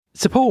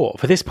Support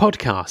for this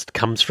podcast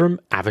comes from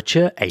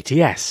Avature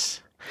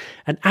ATS,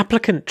 an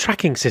applicant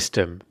tracking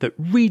system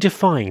that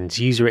redefines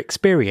user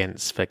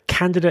experience for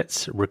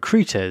candidates,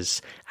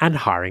 recruiters, and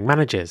hiring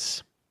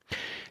managers.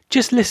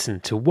 Just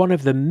listen to one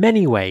of the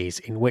many ways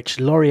in which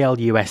L'Oréal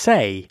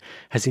USA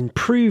has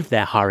improved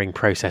their hiring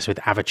process with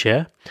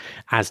Avature,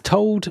 as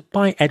told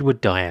by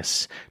Edward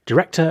Dias,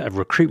 Director of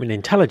Recruitment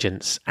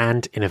Intelligence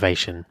and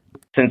Innovation.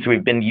 Since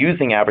we've been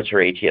using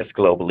Avature ATS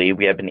globally,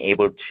 we have been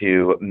able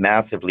to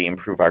massively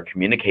improve our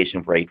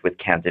communication rate with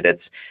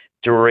candidates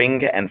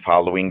during and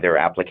following their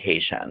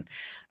application.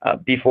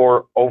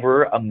 Before,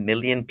 over 1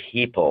 million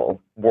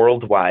people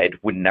worldwide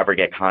would never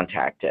get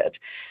contacted.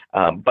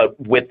 But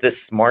with this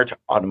smart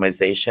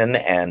automation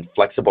and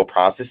flexible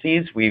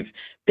processes, we've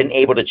been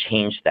able to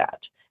change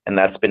that. And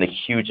that's been a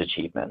huge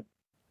achievement.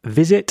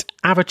 Visit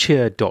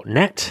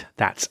avature.net,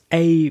 that's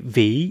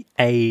AVATURE.net,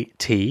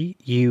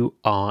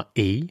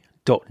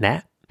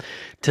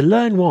 to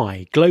learn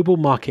why global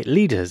market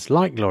leaders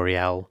like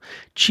L'Oréal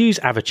choose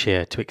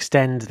Avature to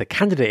extend the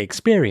candidate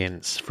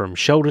experience from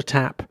shoulder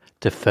tap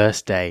to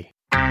first day.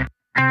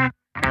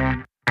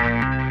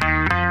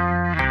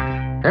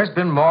 There's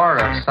been more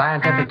of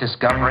scientific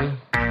discovery,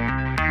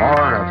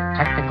 more of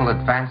technical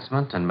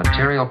advancement and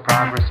material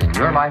progress in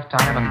your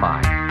lifetime and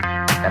mine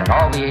than in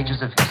all the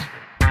ages of history.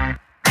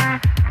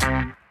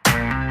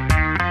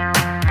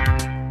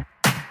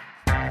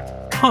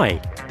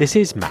 Hi, this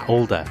is Matt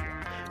Alder.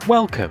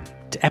 Welcome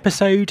to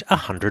episode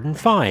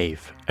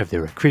 105 of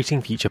the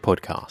Recruiting Future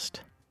podcast.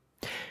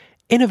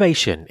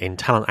 Innovation in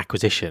talent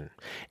acquisition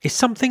is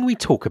something we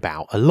talk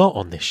about a lot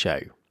on this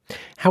show.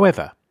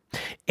 However,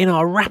 in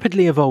our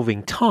rapidly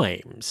evolving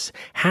times,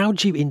 how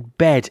do you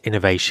embed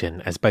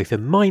innovation as both a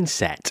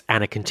mindset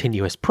and a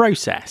continuous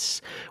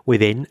process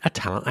within a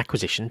talent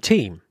acquisition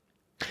team?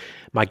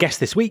 My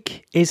guest this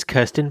week is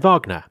Kerstin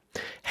Wagner,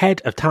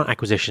 Head of Talent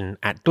Acquisition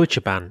at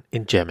Deutsche Bahn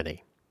in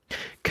Germany.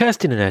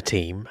 Kerstin and her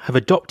team have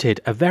adopted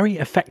a very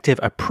effective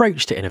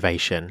approach to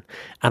innovation,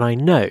 and I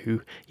know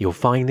you'll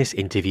find this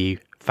interview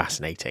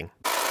fascinating.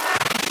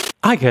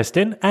 Hi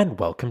Kerstin, and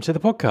welcome to the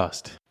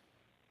podcast.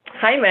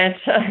 Hi Matt,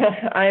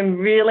 I'm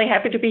really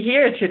happy to be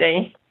here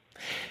today.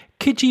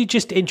 Could you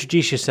just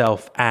introduce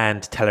yourself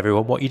and tell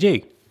everyone what you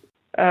do?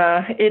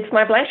 It's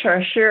my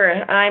pleasure,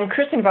 sure. I'm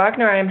Kerstin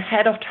Wagner. I'm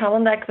Head of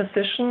Talent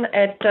Acquisition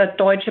at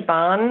Deutsche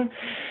Bahn.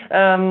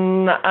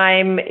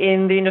 I'm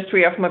in the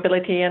industry of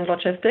mobility and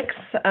logistics.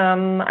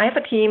 I have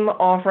a team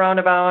of around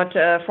about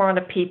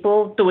 400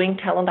 people doing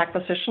talent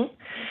acquisition.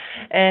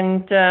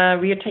 And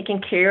we are taking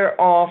care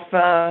of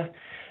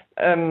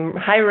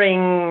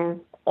hiring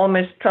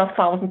almost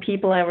 12,000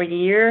 people every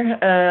year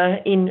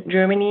in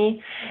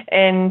Germany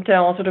and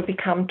also to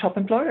become top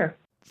employer.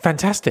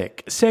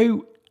 Fantastic.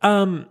 So,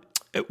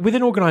 with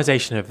an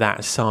organisation of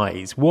that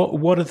size,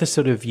 what are the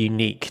sort of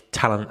unique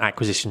talent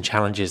acquisition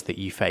challenges that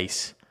you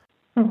face?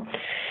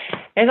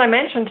 As I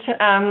mentioned,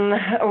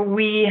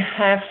 we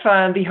have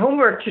the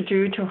homework to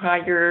do to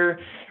hire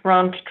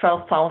around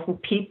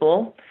 12,000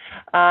 people.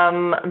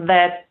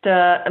 That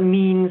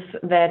means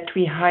that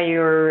we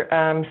hire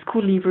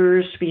school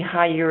leavers, we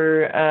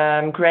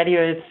hire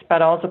graduates,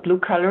 but also blue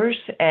collars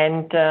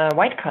and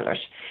white collars.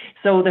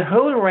 So the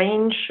whole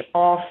range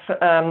of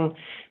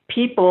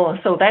people,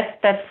 so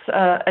that's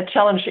a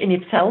challenge in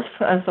itself.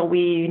 So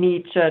we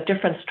need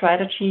different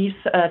strategies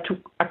to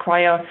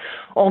acquire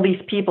all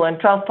these people, and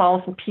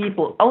 12,000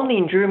 people only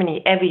in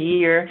Germany every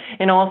year,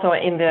 and also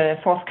in the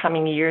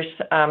forthcoming years.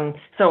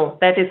 So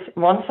that is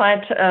one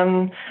side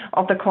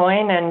of the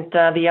coin, and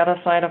the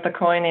other side of the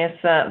coin is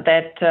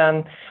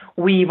that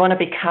we want to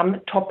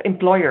become top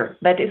employer.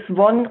 That is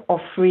one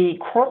of 3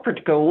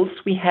 corporate goals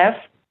we have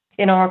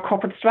in our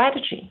corporate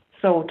strategy.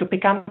 So to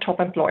become top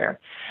employer.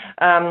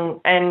 As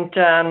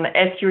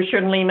you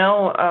certainly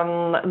know,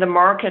 the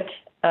market,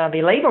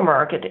 the labor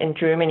market in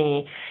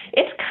Germany,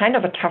 it's kind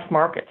of a tough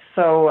market.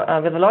 So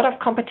with a lot of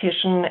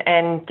competition,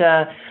 and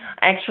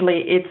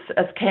actually it's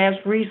a scarce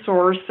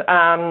resource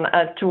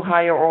to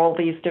hire all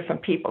these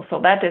different people. So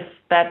that is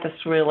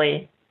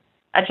really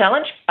a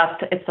challenge,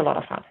 but it's a lot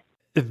of fun.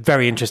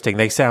 Very interesting.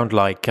 They sound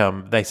like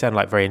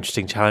very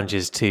interesting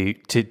challenges to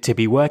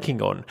be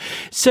working on.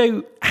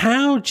 So,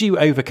 how do you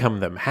overcome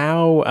them?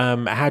 How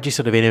do you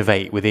sort of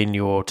innovate within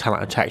your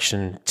talent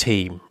attraction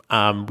team?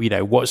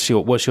 What's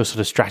your sort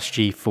of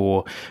strategy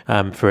for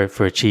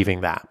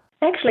achieving that?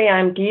 Actually,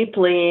 I'm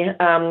deeply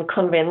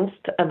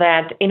convinced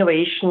that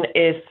innovation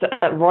is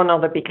one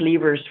of the big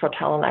levers for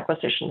talent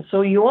acquisition.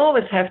 So you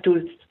always have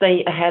to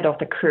stay ahead of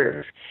the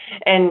curve.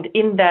 And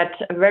in that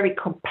very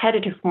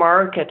competitive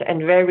market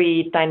and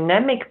very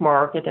dynamic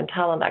market in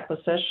talent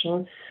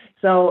acquisition,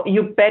 so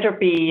you better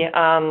be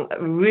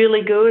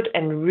really good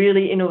and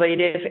really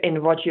innovative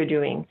in what you're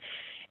doing.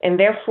 And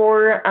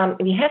therefore,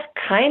 we have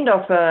kind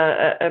of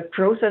a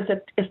process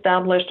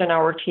established in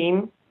our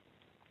team.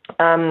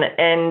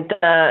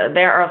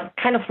 There are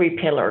kind of 3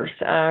 pillars.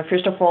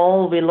 First of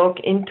all, we look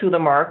into the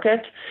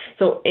market.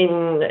 So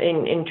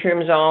in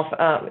terms of,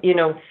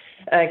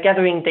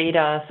 gathering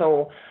data.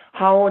 So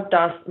how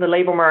does the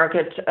labor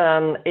market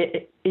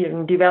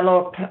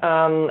develop,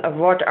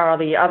 what are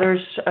the others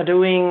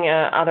doing,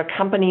 other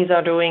companies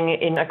are doing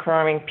in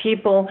acquiring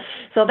people.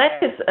 So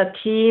that is a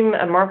team,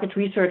 a market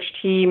research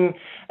team,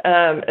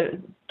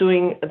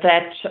 doing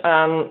that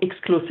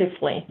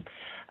exclusively.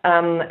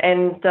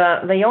 And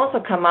they also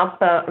come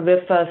up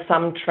with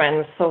some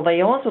trends. So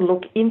they also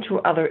look into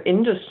other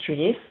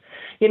industries.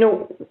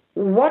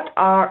 What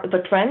are the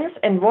trends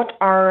and what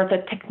are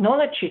the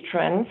technology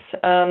trends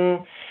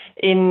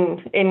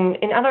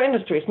in other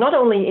industries, not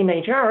only in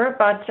HR,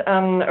 but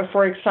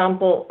for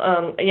example,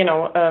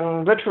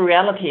 virtual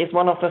reality is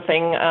one of the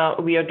things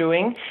we are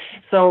doing.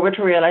 So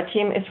virtual reality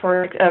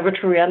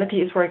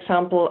is, for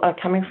example,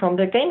 coming from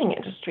the gaming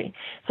industry.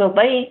 So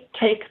they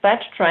take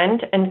that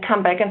trend and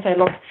come back and say,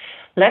 look,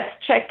 let's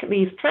check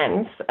these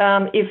trends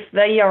if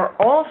they are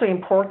also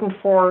important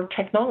for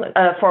technology,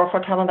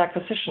 for talent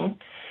acquisition.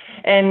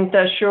 And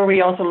sure,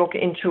 we also look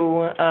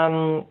into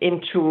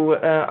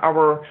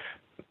our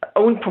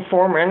own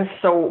performance.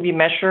 So we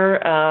measure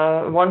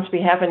once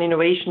we have an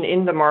innovation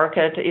in the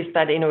market, is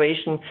that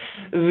innovation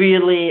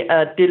really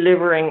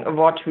delivering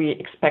what we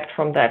expect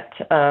from that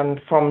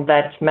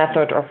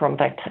method or from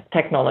that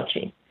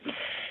technology.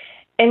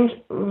 And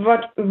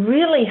what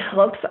really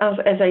helps us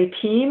as a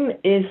team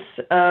is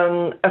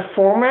a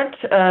format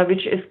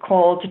which is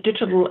called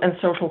Digital and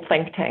Social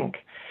Think Tank.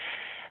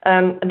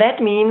 That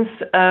means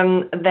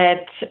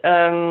that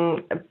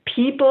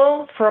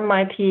people from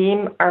my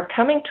team are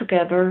coming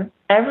together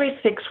every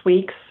 6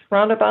 weeks,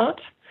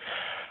 roundabout,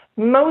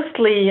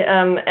 mostly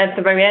at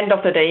the very end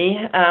of the day,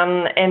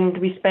 and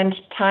we spend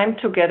time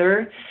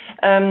together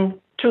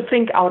to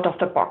think out of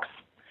the box.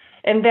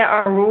 And there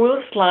are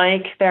rules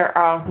like there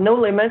are no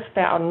limits,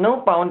 there are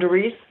no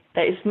boundaries,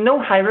 there is no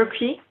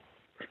hierarchy,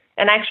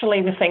 and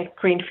actually we think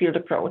greenfield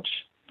approach.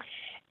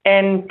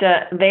 And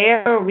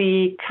there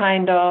we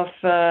kind of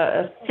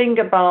think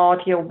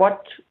about,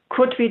 what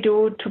could we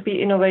do to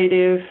be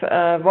innovative?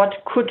 What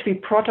could we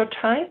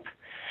prototype?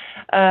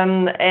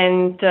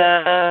 And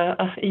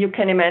you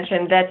can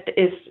imagine that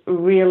is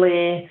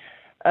really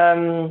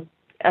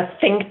a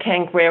think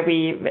tank where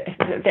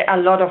there are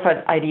a lot of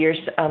ideas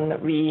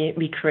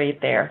we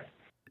create there.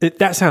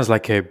 That sounds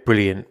like a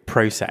brilliant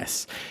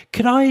process.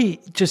 Could I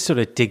just sort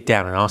of dig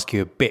down and ask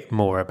you a bit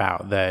more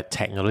about the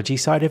technology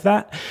side of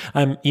that?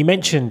 You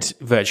mentioned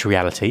virtual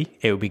reality.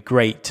 It would be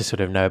great to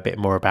sort of know a bit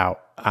more about,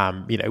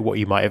 what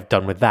you might have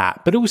done with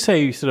that, but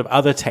also sort of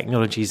other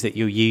technologies that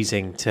you're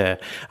using to,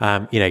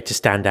 to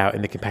stand out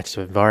in the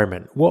competitive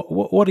environment.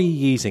 What are you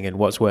using and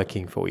what's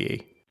working for you?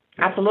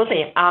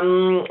 Absolutely.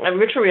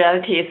 Virtual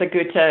reality is a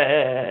good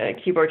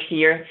keyword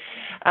here.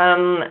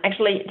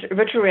 Actually,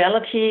 virtual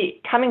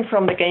reality coming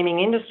from the gaming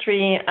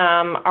industry,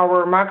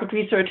 our market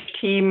research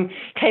team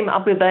came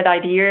up with that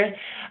idea,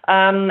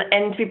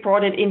 and we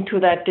brought it into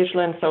that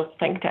digital and social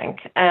think tank.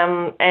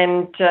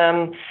 And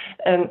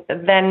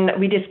then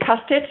we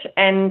discussed it,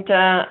 and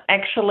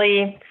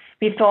actually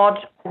we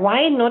thought,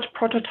 why not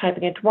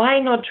prototyping it? Why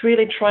not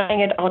really trying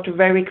it out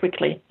very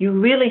quickly? You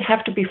really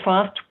have to be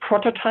fast to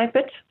prototype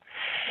it.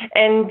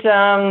 And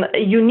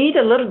you need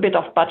a little bit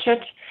of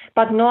budget,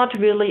 but not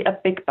really a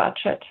big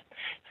budget.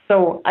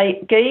 So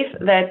I gave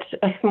that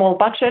a small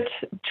budget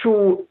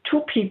to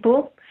 2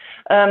 people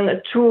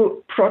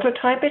to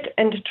prototype it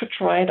and to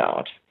try it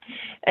out.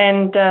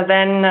 And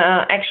then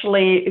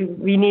actually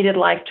we needed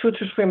like 2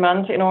 to 3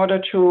 months in order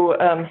to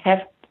have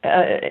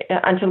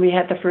until we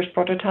had the first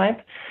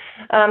prototype.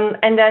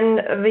 And then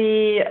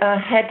we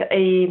had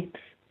a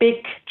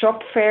big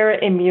job fair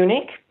in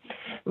Munich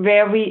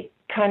where we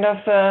kind of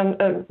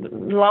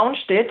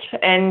launched it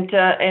and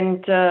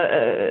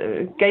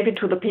gave it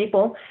to the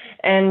people,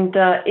 and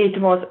it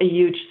was a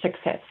huge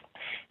success.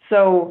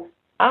 So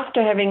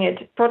after having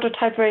it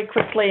prototyped very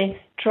quickly,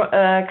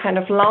 kind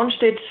of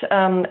launched it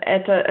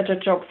at a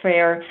job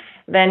fair,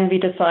 then we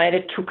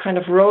decided to kind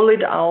of roll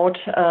it out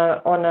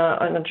on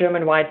a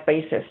German-wide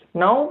basis.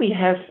 Now we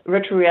have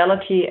virtual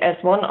reality as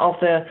one of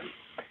the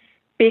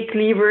big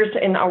levers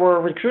in our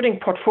recruiting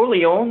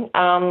portfolio.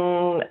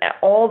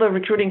 All the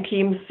recruiting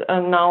teams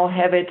now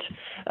have it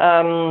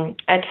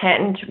at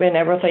hand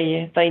whenever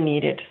they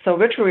need it. So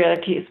virtual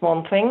reality is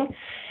one thing,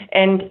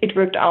 and it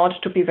worked out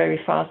to be very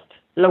fast,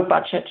 low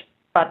budget,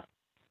 but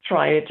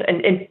try it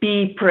and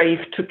be brave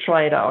to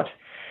try it out.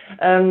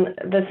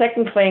 The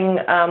second thing,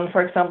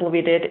 for example,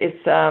 we did is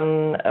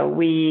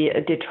we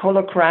did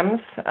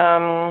holograms.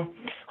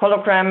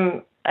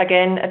 Hologram,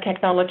 again, a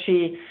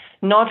technology,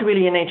 not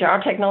really an HR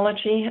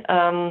technology,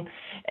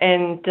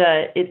 and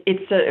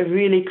it's a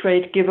really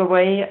great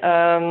giveaway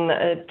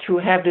to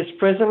have these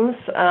prisms,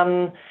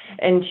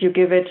 and you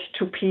give it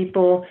to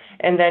people,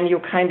 and then you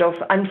kind of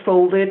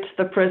unfold it,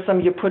 the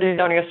prism, you put it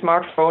on your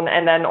smartphone,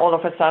 and then all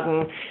of a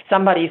sudden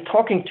somebody is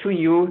talking to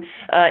you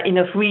in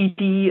a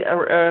 3D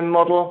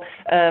model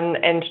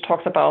and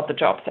talks about the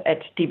jobs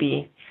at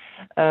DB.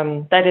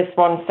 That is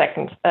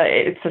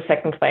it's the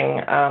second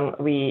thing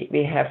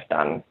we have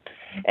done.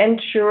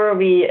 And sure,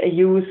 we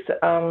use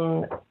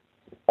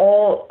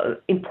all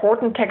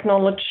important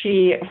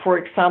technology. For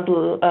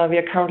example, we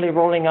are currently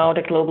rolling out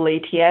a global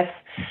ATS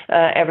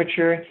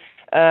Avature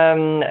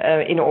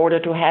in order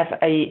to have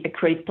a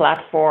great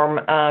platform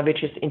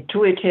which is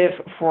intuitive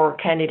for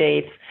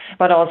candidates,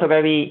 but also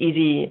very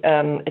easy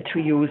to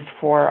use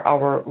for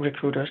our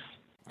recruiters.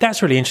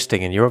 That's really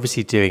interesting, and you're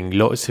obviously doing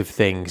lots of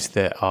things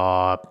that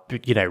are,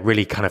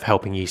 really kind of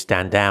helping you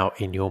stand out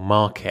in your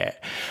market.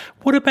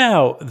 What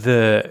about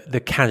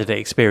the candidate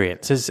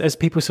experience? As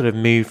people sort of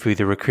move through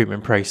the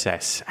recruitment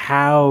process,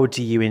 how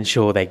do you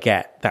ensure they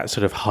get that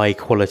sort of high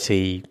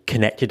quality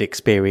connected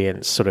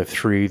experience sort of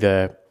through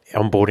the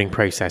onboarding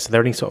process? Are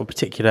there any sort of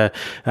particular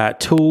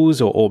tools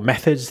or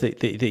methods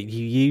that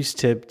you use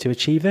to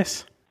achieve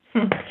this?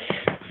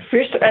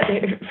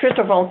 First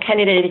of all,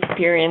 candidate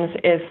experience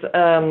is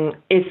a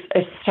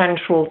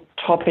central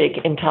topic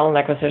in talent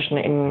acquisition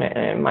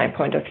in my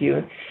point of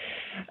view.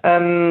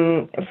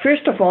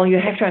 First of all, you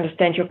have to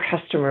understand your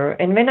customer.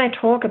 And when I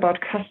talk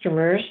about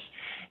customers,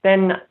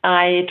 then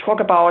I talk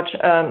about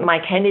my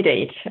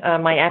candidate,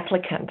 my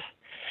applicant.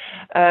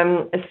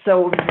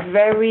 So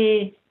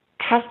very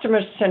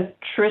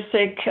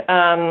customer-centric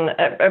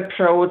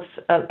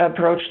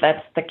approach,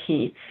 that's the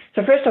key.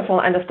 So first of all,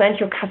 understand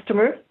your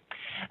customer.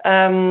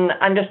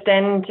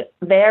 Understand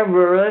their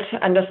world,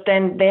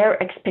 understand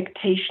their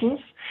expectations.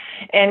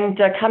 And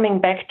coming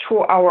back to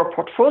our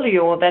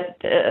portfolio,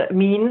 that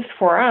means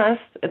for us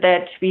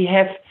that we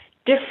have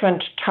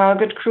different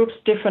target groups,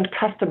 different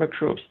customer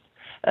groups.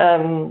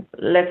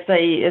 Let's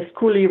say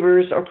school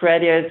leavers or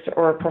graduates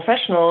or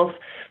professionals,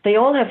 they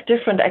all have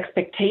different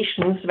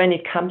expectations when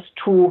it comes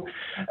to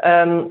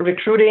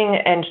recruiting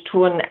and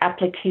to an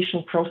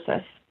application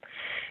process.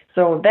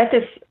 So that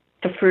is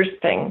the first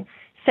thing.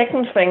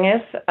 Second thing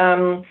is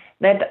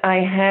that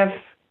I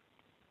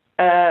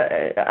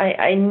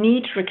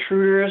need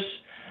recruiters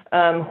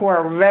who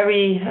are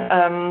very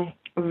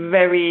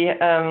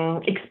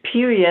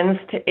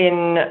experienced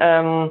in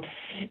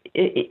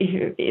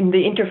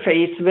the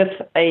interface with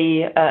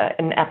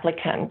an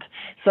applicant.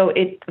 So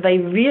they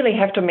really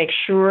have to make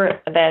sure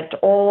that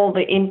all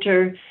the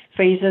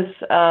interfaces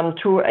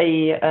to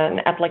an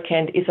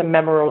applicant is a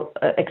memorable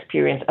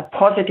experience, a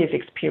positive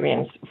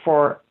experience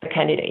for the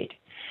candidate.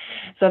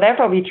 So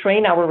therefore, we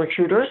train our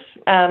recruiters,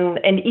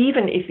 and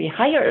even if we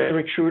hire a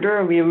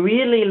recruiter, we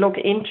really look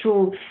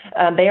into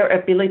their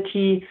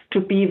ability to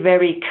be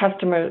very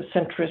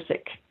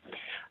customer-centric.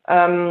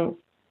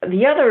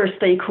 The other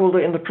stakeholder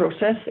in the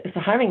process is the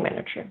hiring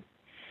manager.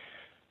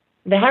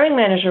 The hiring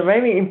manager is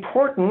very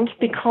important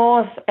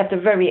because at the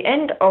very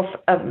end of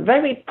a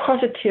very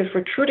positive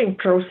recruiting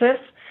process,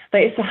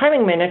 there is a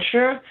hiring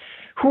manager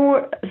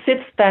who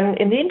sits then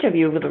in the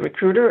interview with the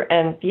recruiter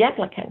and the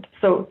applicant.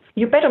 So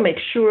you better make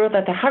sure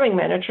that the hiring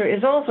manager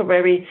is also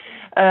very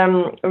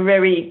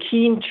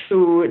keen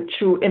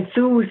to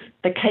enthuse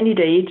the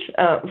candidate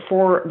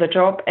for the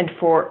job and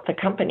for the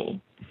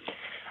company.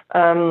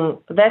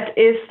 That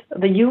is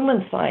the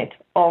human side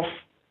of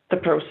the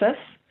process.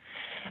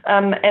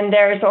 And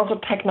there is also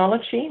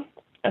technology.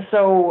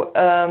 So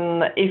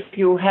if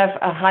you have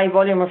a high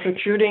volume of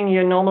recruiting,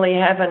 you normally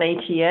have an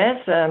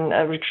ATS,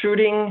 a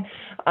recruiting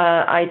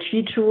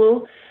IT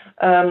tool,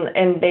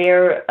 and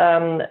there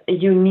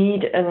you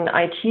need an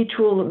IT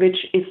tool which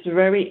is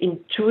very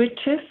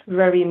intuitive,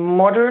 very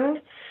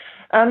modern.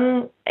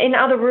 In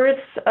other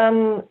words,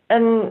 a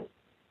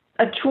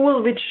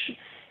tool which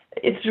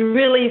it's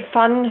really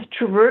fun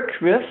to work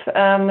with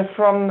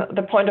from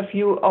the point of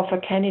view of a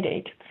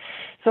candidate.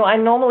 So I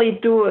normally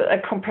do a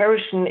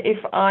comparison.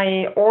 If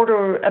I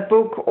order a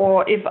book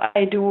or if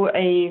I do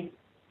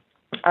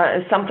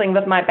something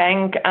with my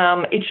bank,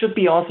 it should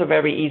be also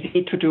very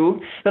easy to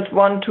do. With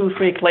 1, 2,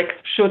 3 clicks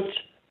should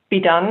be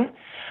done.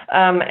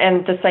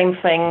 And the same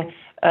thing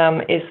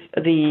is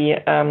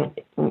the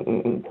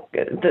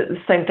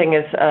same thing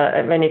is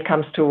when it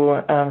comes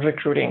to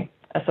recruiting.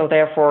 So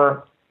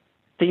therefore,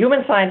 the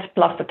human side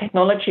plus the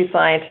technology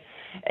side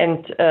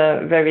and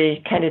very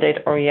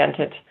candidate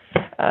oriented.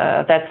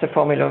 That's the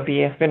formula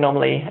we're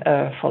normally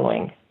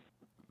following.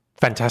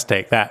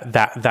 Fantastic.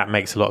 That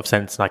makes a lot of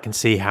sense, and I can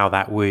see how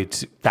that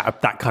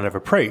kind of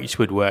approach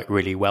would work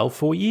really well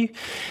for you.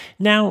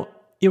 Now,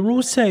 you're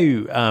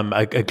also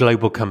a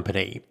global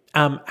company.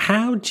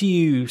 How do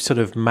you sort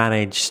of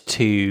manage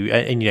to?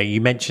 And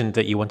you mentioned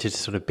that you wanted to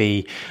sort of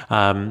be,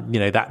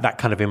 that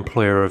kind of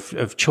employer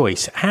of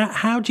choice.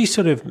 How do you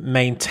sort of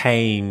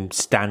maintain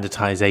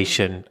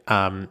standardization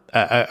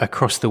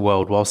across the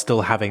world while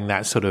still having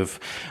that sort of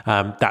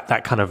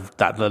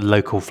that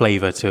local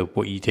flavor to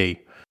what you do?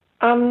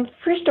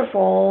 First of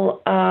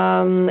all,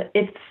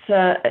 it's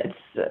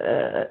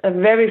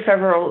very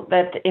favorable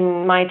that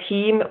in my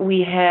team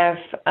we have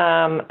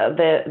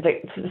the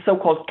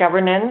so-called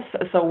governance.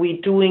 So we're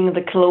doing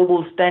the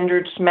global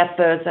standards,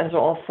 methods, and so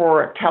on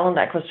for talent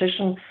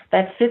acquisition.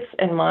 That sits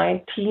in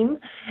my team,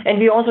 and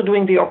we're also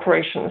doing the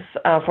operations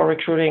for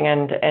recruiting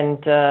and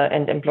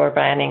employer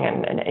branding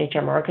and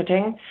HR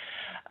marketing.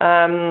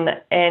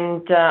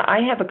 I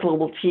have a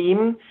global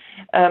team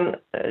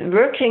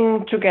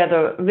working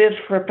together with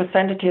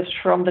representatives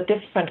from the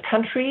different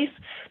countries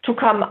to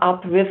come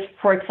up with,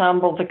 for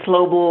example, the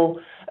global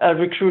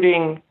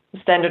recruiting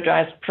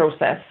standardized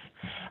process.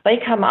 They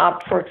come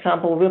up, for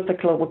example, with the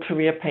global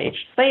career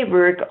page. They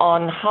work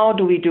on how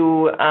do we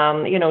do,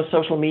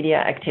 social media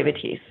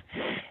activities.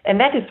 And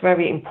that is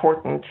very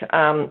important,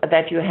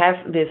 that you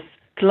have this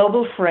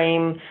global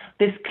frame,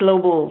 this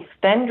global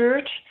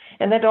standard,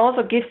 and that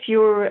also gives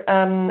you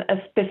a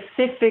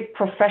specific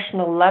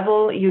professional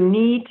level you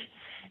need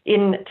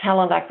in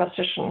talent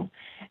acquisition.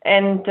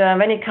 And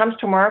when it comes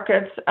to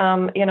markets,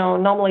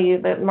 normally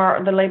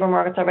the labor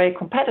markets are very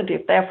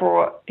competitive.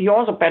 Therefore, you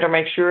also better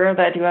make sure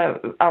that you are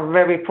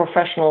very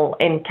professional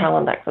in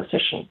talent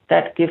acquisition.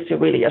 That gives you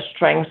really a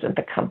strength in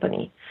the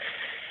company.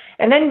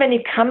 And then when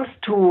it comes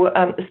to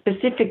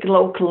specific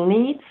local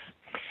needs,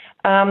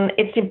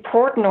 it's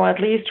important, or at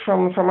least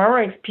from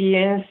our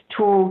experience,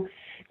 to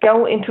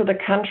go into the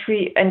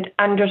country and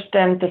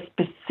understand the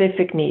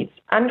specific needs.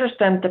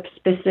 Understand the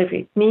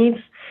specific needs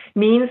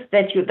means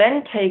that you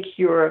then take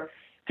your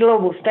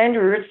global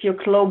standards, your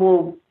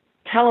global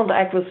talent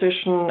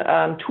acquisition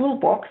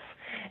toolbox,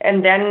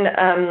 and then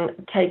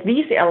take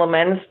these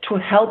elements to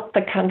help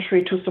the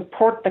country, to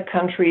support the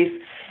countries,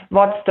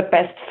 what's the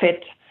best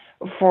fit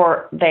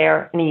for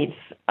their needs.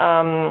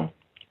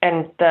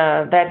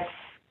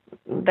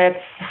 That's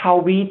how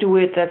we do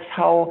it. That's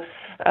how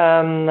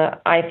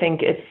I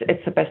think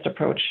it's the best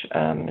approach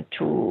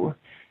to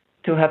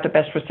have the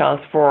best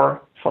results for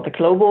the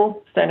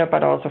global standard,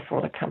 but also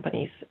for the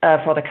companies,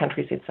 for the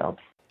countries itself.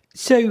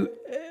 So,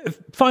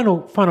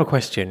 final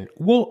question: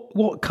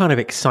 what kind of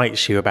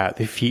excites you about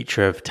the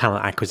future of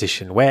talent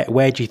acquisition?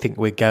 Where do you think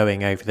we're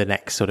going over the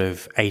next sort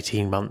of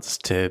 18 months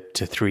to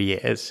 3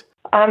 years?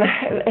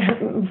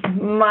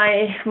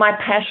 My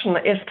passion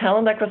is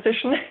talent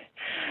acquisition.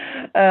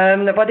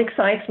 What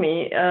excites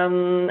me,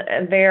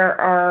 there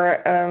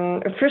are,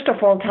 first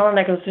of all, talent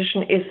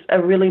acquisition is a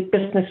really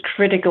business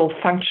critical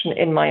function,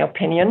 in my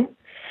opinion.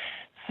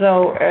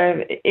 So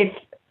if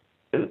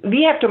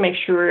we have to make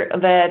sure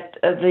that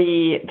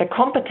the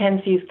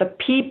competencies, the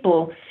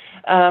people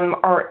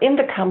are in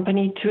the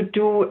company to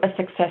do a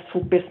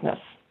successful business.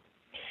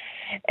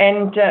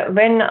 And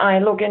when I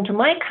look into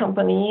my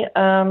company,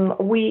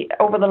 we,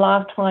 over the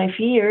last 5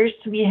 years,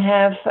 we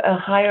have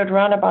hired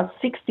around about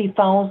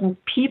 60,000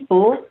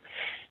 people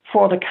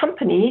for the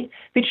company,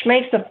 which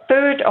makes a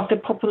third of the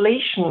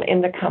population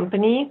in the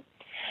company.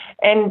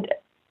 And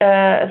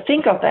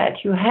think of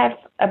that. You have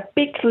a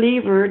big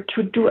lever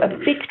to do a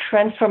big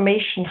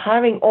transformation,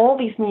 hiring all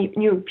these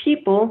new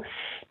people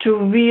to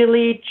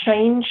really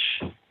change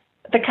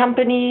the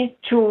company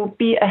to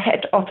be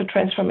ahead of the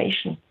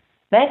transformation.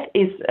 That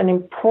is an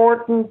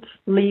important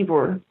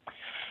lever.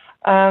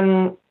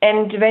 And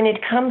when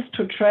it comes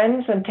to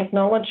trends and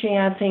technology,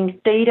 I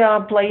think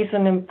data plays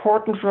an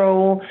important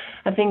role.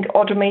 I think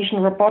automation,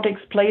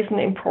 robotics plays an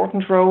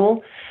important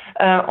role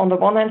on the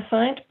one hand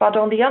side. But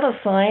on the other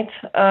side,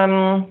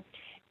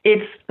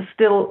 it's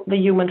still the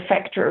human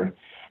factor.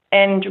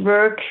 And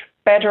work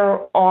better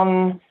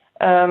on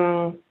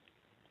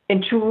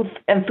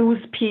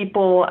enthuse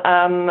people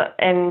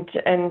and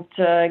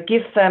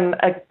give them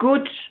a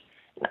good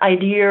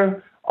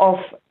idea of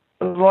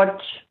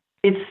what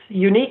is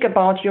unique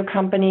about your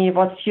company,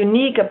 what's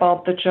unique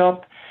about the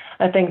job.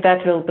 I think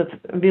that will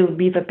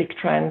be the big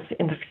trends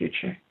in the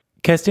future.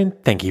 Kerstin,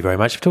 thank you very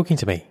much for talking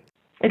to me.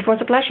 It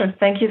was a pleasure.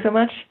 Thank you so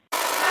much.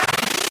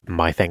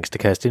 My thanks to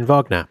Kerstin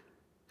Wagner.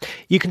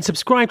 You can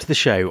subscribe to the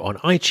show on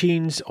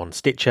iTunes, on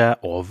Stitcher,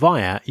 or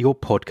via your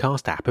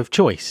podcast app of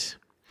choice.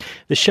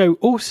 The show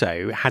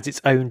also has its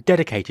own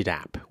dedicated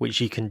app,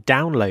 which you can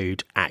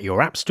download at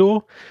your app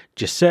store.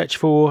 Just search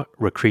for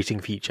Recruiting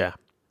Future.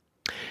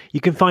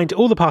 You can find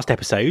all the past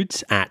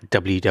episodes at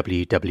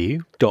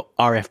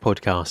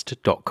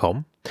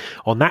www.rfpodcast.com.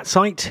 On that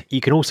site,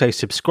 you can also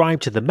subscribe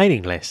to the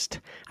mailing list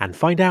and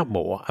find out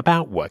more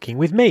about working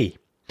with me.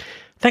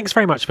 Thanks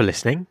very much for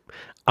listening.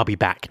 I'll be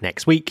back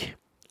next week,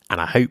 and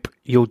I hope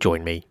you'll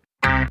join me.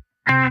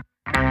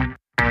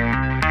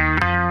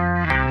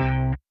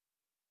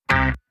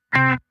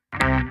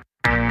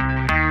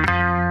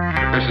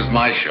 This is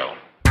my show.